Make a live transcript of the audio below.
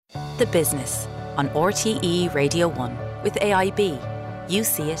The Business on RTE Radio 1 with AIB. You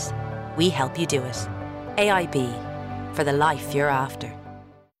see it, we help you do it. AIB, for the life you're after.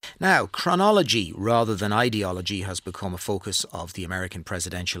 Now, chronology rather than ideology has become a focus of the American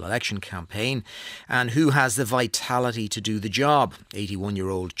presidential election campaign. And who has the vitality to do the job?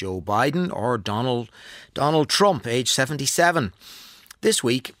 81-year-old Joe Biden or Donald Trump, age 77? This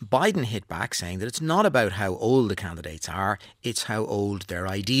week, Biden hit back saying that it's not about how old the candidates are, it's how old their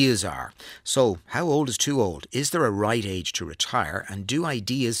ideas are. So, how old is too old? Is there a right age to retire? And do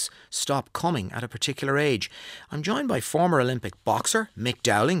ideas stop coming at a particular age? I'm joined by former Olympic boxer Mick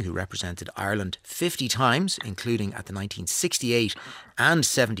Dowling, who represented Ireland 50 times, including at the 1968 and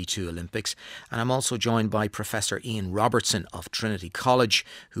 72 Olympics. And I'm also joined by Professor Ian Robertson of Trinity College,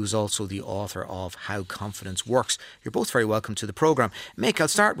 who's also the author of How Confidence Works. You're both very welcome to the programme. Mick, I'll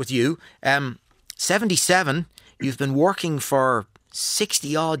start with you. 77, you've been working for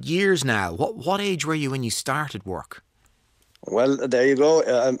 60 odd years now. What age were you when you started work? Well, there you go.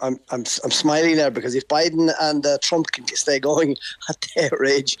 I'm smiling there because if Biden and Trump can stay going at their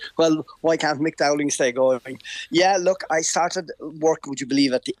age, well, why can't Mick Dowling stay going? Yeah, look, I started work, would you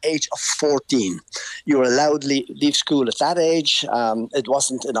believe, at the age of 14. You were allowed to leave school at that age. It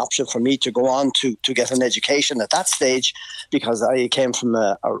wasn't an option for me to go on to get an education at that stage because I came from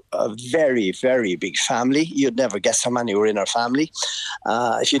a very, very big family. You'd never guess how many were in our family.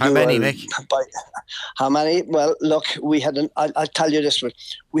 How many, Mick? How many? Well, look, we had I'll tell you this one.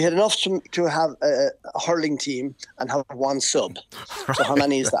 We had enough to have a hurling team and have one sub. Right. So how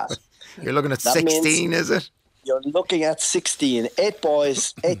many is that? You're looking at 16, is it? You're looking at 16. 8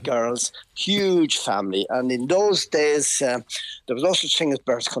 boys, 8 girls, huge family. And in those days, there was no such thing as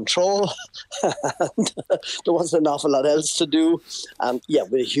birth control. And there wasn't an awful lot else to do. And yeah,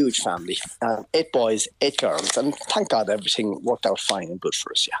 we had a huge family. 8 boys, 8 girls. And thank God everything worked out fine and good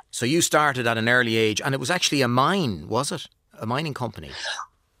for us, yeah. So you started at an early age, and it was actually a mine, was it? A mining company?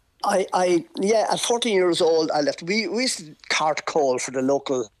 At 14 years old, I left. We used to cart coal for the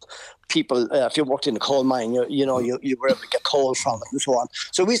local people. If you worked in a coal mine, you were able to get coal from it and so on.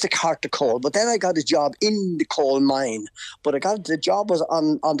 So we used to cart the coal. But then I got a job in the coal mine. But the job was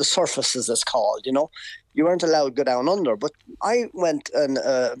on the surface, as it's called, you know. You weren't allowed to go down under. But I went and...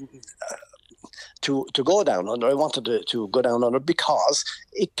 To go down under. I wanted to go down under because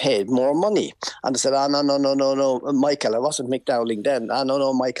it paid more money. And I said, no, Michael, I wasn't Mick Dowling then.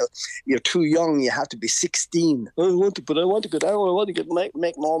 No, Michael, you're too young. You have to be 16. I want to go down. I want to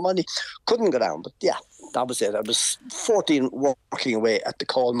make more money. Couldn't go down. But yeah, that was it. I was 14 working away at the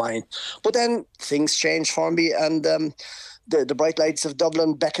coal mine. But then things changed for me and... The bright lights of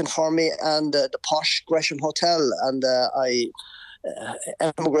Dublin beckoned for me and the posh Gresham Hotel. And I...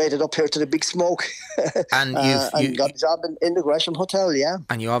 emigrated up here to the Big Smoke and and got a job in the Gresham Hotel, yeah.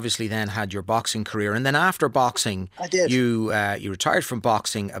 And you obviously then had your boxing career. And then after boxing, I did. You retired from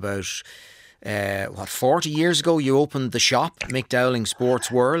boxing about, 40 years ago. You opened the shop, Mick Dowling Sports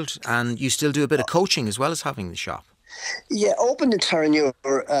World, and you still do a bit of coaching as well as having the shop. Yeah, opened in Turner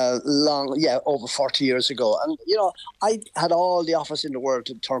over 40 years ago. And, you know, I had all the offers in the world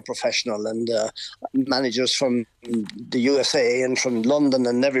to turn professional and managers from the USA and from London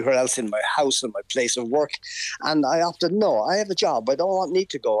and everywhere else in my house and my place of work. And I opted, no, I have a job. I don't need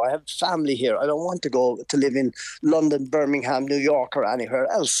to go. I have family here. I don't want to go to live in London, Birmingham, New York or anywhere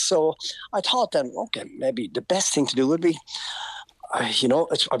else. So I thought then, okay, maybe the best thing to do would be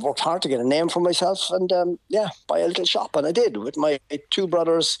I've worked hard to get a name for myself and, buy a little shop. And I did with my 2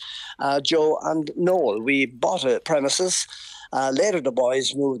 brothers, Joe and Noel. We bought a premises. Later, the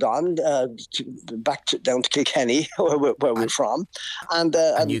boys moved on down to Kilkenny, where we're from. And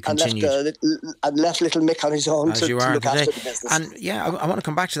you continued. left little Mick on his own to look after the business. And yeah, I want to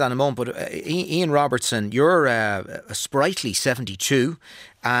come back to that in a moment. But Ian Robertson, you're a sprightly 72.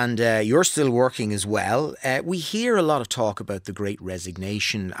 And you're still working as well. We hear a lot of talk about the great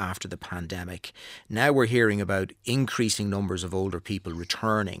resignation after the pandemic. Now we're hearing about increasing numbers of older people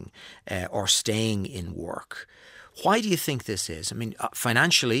returning or staying in work. Why do you think this is? I mean,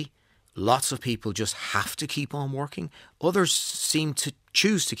 financially, lots of people just have to keep on working. Others seem to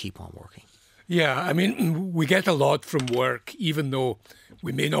choose to keep on working. Yeah, I mean, we get a lot from work, even though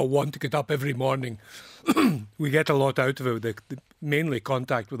we may not want to get up every morning. We get a lot out of it, mainly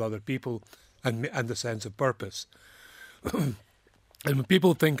contact with other people and the sense of purpose. And when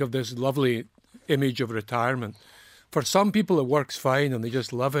people think of this lovely image of retirement, for some people it works fine and they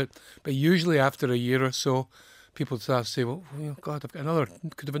just love it. But usually after a year or so, people start to say, well, God,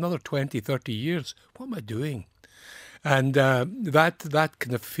 could have another 20, 30 years. What am I doing? And that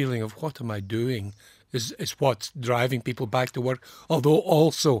kind of feeling of what am I doing is what's driving people back to work, although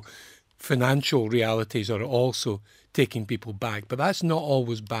also financial realities are also taking people back. But that's not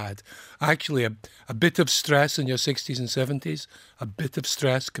always bad. Actually, a bit of stress in your 60s and 70s, a bit of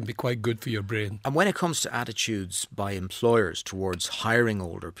stress can be quite good for your brain. And when it comes to attitudes by employers towards hiring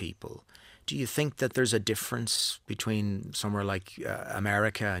older people, do you think that there's a difference between somewhere like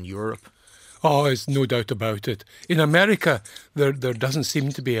America and Europe? Oh, there's no doubt about it. In America, there doesn't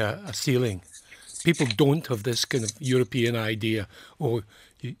seem to be a ceiling. People don't have this kind of European idea, oh,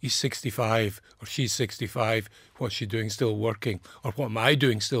 he's 65 or she's 65, what's she doing still working? Or what am I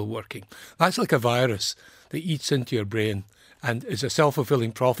doing still working? That's like a virus that eats into your brain and is a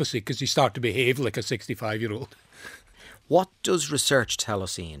self-fulfilling prophecy because you start to behave like a 65-year-old. What does research tell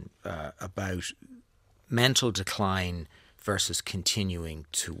us, Ian, about mental decline versus continuing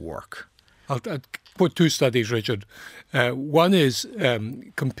to work? I'll put two studies, Richard. One is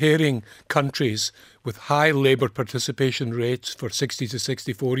comparing countries with high labour participation rates for 60 to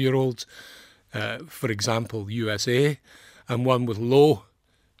 64-year-olds, for example, USA, and one with low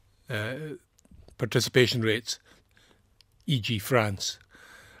participation rates, e.g. France.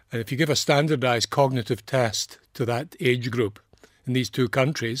 And if you give a standardised cognitive test to that age group in these two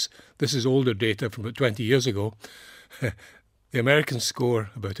countries, this is older data from about 20 years ago, the Americans score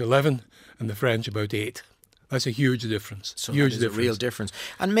about 11 and the French about 8. That's a huge difference. So huge difference. A real difference.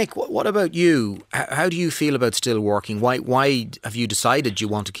 And Mick, what about you? How do you feel about still working? Why have you decided you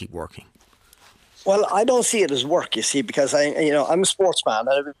want to keep working? Well, I don't see it as work, you see, because I'm a sportsman.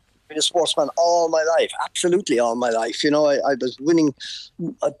 I've been a sportsman all my life, absolutely all my life. I was winning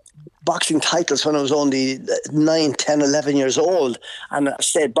boxing titles when I was only 9, 10, 11 years old, and I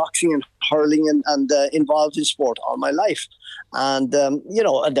stayed boxing and hurling and involved in sport all my life. And,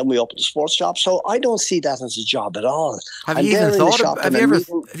 and then we opened a sports shop. So I don't see that as a job at all. Have you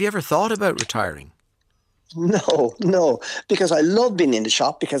ever thought about retiring? No, because I love being in the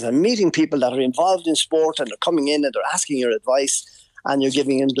shop, because I'm meeting people that are involved in sport and they're coming in and they're asking your advice and you're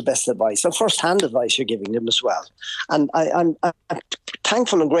giving them the best advice and first-hand advice you're giving them as well. And I'm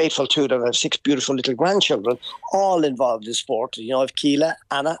thankful and grateful too that I have 6 beautiful little grandchildren, all involved in sport. I have Keela,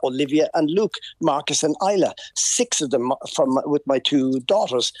 Anna, Olivia and Luke, Marcus and Isla, 6 of them with my 2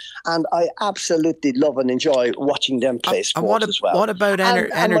 daughters. And I absolutely love and enjoy watching them play sport as well. What about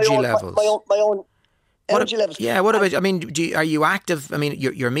energy levels? My own energy levels. Yeah, what about, are you active?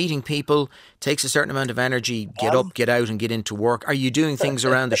 You're meeting people, takes a certain amount of energy, get up, get out and get into work. Are you doing things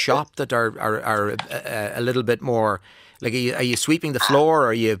around the shop that are a little bit more, like are you sweeping the floor?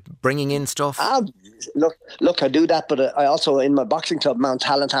 Are you bringing in stuff? Look, I do that, but I also, in my boxing club, Mount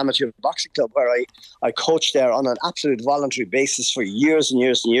Talent Amateur Boxing Club, where I coach there on an absolute voluntary basis for years and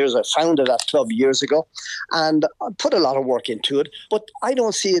years and years. I founded that club years ago and I put a lot of work into it, but I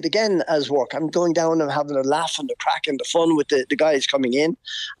don't see it again as work. I'm going down and having a laugh and the crack and the fun with the guys coming in,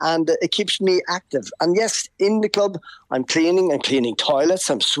 and it keeps me active. And yes, in the club, I'm cleaning toilets,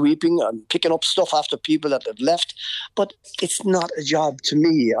 I'm sweeping, I'm picking up stuff after people that have left, but it's not a job to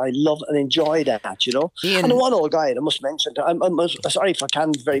me. I love and enjoy that, Ian. And one old guy, I must mention, I'm sorry if I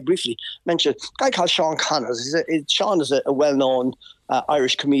can very briefly mention, a guy called Sean Connors. Sean is a well-known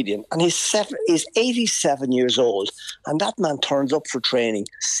Irish comedian, and he's 87 years old, and that man turns up for training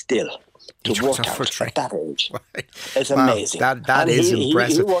still. To work out at that age. It's amazing. That is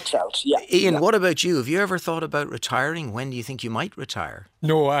impressive. He works out, yeah. Ian, what about you? Have you ever thought about retiring? When do you think you might retire?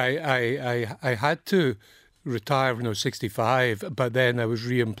 No, I had to retire when I was 65, but then I was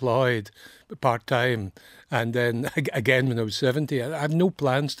re-employed part-time. And then again when I was 70. I have no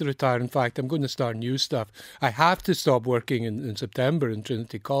plans to retire. In fact, I'm going to start new stuff. I have to stop working in September in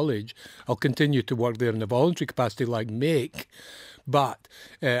Trinity College. I'll continue to work there in a voluntary capacity like Mick. But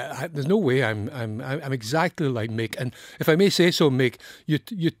there's no way I'm exactly like Mick. And if I may say so, Mick,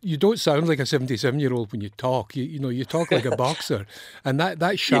 you don't sound like a 77-year-old when you talk. You talk like a boxer, and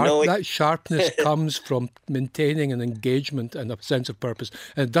that sharpness comes from maintaining an engagement and a sense of purpose.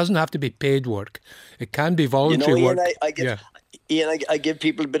 And it doesn't have to be paid work; it can be voluntary work. Ian, I give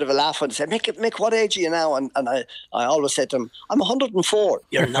people a bit of a laugh and say, Mick, what age are you now? And I always say to them, I'm 104.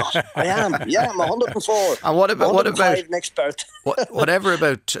 You're not. I am. Yeah, I'm 104. And what about next birth? Whatever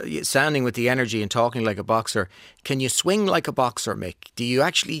about sounding with the energy and talking like a boxer? Can you swing like a boxer, Mick? Do you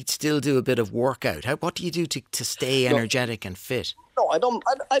actually still do a bit of workout? What do you do to stay energetic and fit? No, I don't.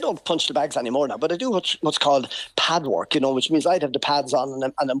 I don't punch the bags anymore now, but I do what's called pad work. Which means I'd have the pads on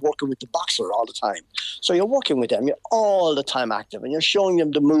and I'm working with the boxer all the time. So you're working with them. You're all the time active, and you're showing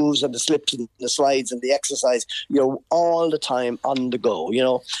them the moves and the slips and the slides and the exercise. You're all the time on the go.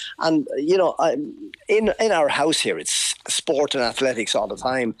 And in our house here, it's sport and athletics all the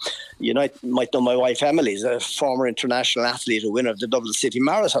time. You might know my wife Emily is a former international athlete, a winner of the Dublin City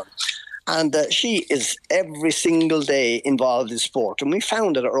Marathon. And she is every single day involved in sport. And we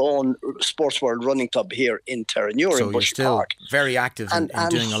founded our own Sports World Running Club here in Terranure in Bushy Park. Very active in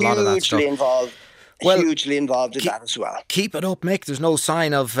doing a lot of that stuff. Hugely involved in that as well. Keep it up, Mick. There's no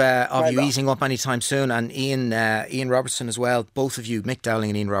sign of you easing up anytime soon. And Ian Robertson as well. Both of you, Mick Dowling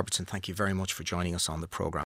and Ian Robertson, thank you very much for joining us on the programme.